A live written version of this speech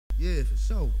Yeah, for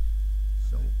sure.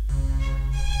 So.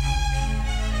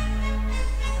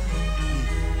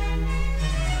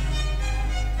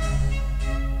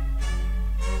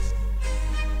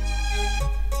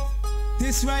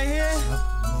 This right here,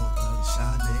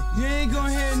 you ain't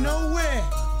gonna hear nowhere.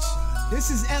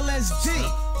 This is LSD.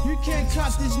 You can't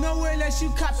cop this nowhere unless you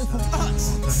cop it from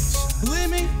us. Believe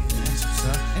me?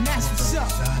 And that's what's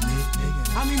up.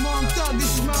 I'm Imam Thug,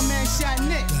 this is my man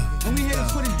Nitti, and we here to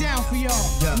put it down for y'all.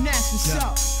 And that's what's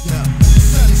up.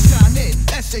 Thug-N-Sha,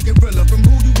 that's a gorilla from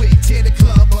who you with. Tear the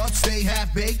club up, stay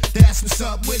half baked. That's what's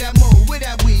up. With that mo, with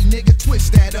that weed, nigga,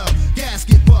 twist that up. Gas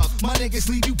get bucked, my niggas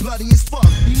leave you bloody as fuck.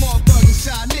 Imam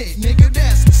Thug-N-Sha, nigga,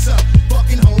 that's what's up.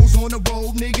 Fucking hoes on the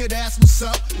road, nigga, that's what's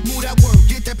up. Move that work,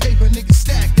 get that paper, nigga,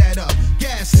 stack that up.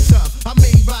 Gas is up, I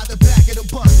made by the back of the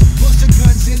bus. Bust your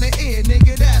guns in the air,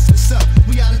 nigga, that's what's up.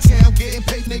 We out of town getting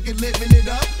paid, nigga, living it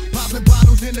up. Popping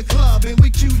bottles in the club and we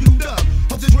queued up.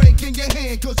 Hold the drink in your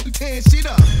hand, cause we tearing shit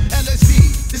up.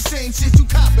 LSD, the same shit you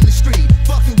cop in the street.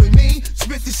 Fucking with me,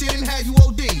 spit the shit and have you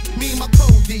OD. Me and my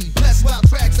code D, bless wild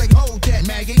tracks like hold that,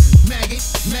 maggot, maggot,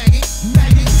 maggot,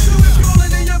 maggot. So if you're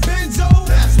rolling in your benzo,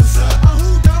 that's what's up. I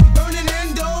hooped up, burning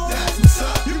endo, that's what's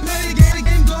up. You play the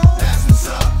game go, that's what's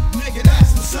up. Nigga,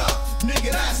 that's what's up.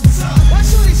 Nigga, that's what's up. Why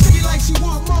shorty shake it like she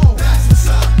want more? That's what's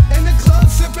up. In the club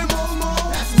sipping more.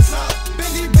 That's what's up.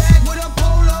 Bendy bag with a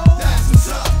polo. That's what's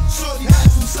up. Shorty,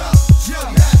 that's what's up.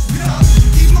 Shorty, that's what's up.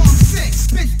 Imam 6,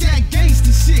 spit that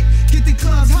gangsta shit. Get the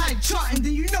clubs high charting,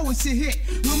 then you know it's a hit.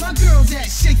 Where my girls at,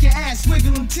 shake your ass,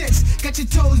 wiggle them tits. Got your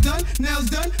toes done, nails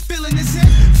done, feeling his hip,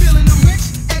 feeling the rich,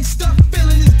 X'd up,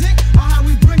 feeling his dick. Or how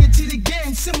we bring it to the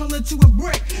game, similar to a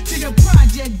brick. To the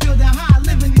project, building high,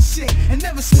 living this shit. And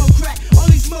never smoke crack,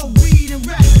 only smoke weed and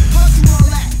rap. Hustle all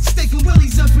that, sticking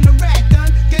willies up in the rack,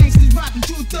 done. Gangsters rockin',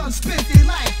 true thugs spit their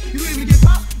life. You either get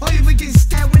popped or even get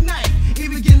stabbed with knife.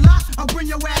 Even get locked or bring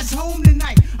your ass home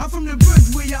tonight. I'm from the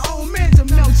bridge where your old man to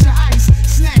melt your ice.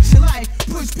 Snatch your life,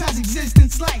 push past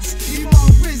existence lights. Imam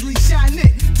Grizzly, shine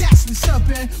it, that's what's up,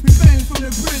 and we bang from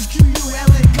the bridge,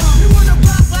 QULA come. You wanna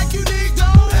block like you need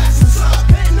dough? That's what's up.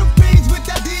 Hitting them beans with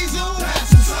that diesel.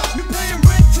 That's what's up. You paying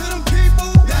rent to them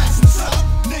people. That's what's up.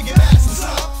 Nigga, that's what's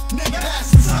up. Nigga, that's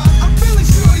what's up. I'm feeling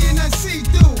shorty in that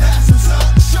see-through. That's what's up.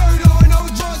 Shirt on, no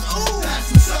drawers, ooh.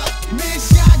 That's what's up. Man,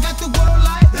 Shy got the world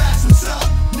light. That's what's up.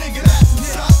 Nigga, that's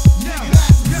what's up. Nigga,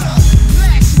 that's what's up.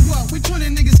 Flash you up, we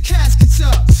turning niggas caskets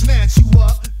up. Snatch you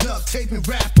up, duct tape and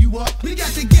wrap you up. We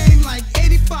got the game like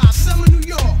 85, summer New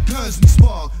York. Guns we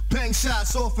spark, bang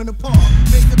shots off in the park.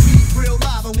 Make the beat real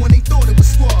live when they thought it was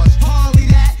squash. Hardly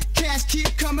that, cash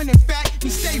keep coming. In fact, we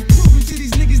stay proving to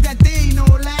these niggas that they ain't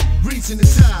all that. Reaching the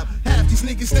top, half these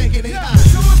niggas thinking they hot.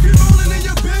 So if you rolling in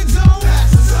your benzo,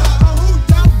 That's what's up. I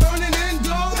hooped out, burning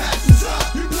endo. That's what's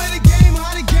up. You play the game,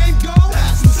 how the game go.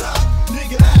 That's what's up.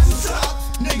 Nigga, that's what's up.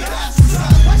 Nigga, that's what's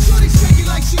up. Why shorty shake it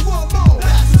like she want more?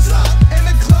 That's what's up. In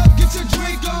the club, get your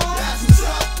drink on. That's what's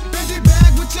up. Bendy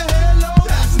bag with your hair low.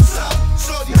 That's what's up.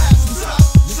 Shorty, that's what's up.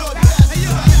 Shorty, that's Hey,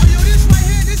 what's up. yo, this right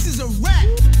here, this is a rap.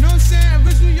 You know what I'm saying?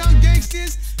 Original young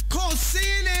gangsters called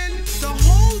CNN. The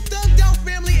whole thugged out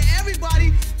family,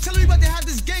 everybody telling me about to have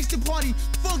this gangster party.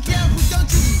 Fuck yeah,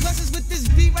 production bless us with this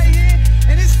beat right here.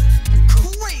 And it's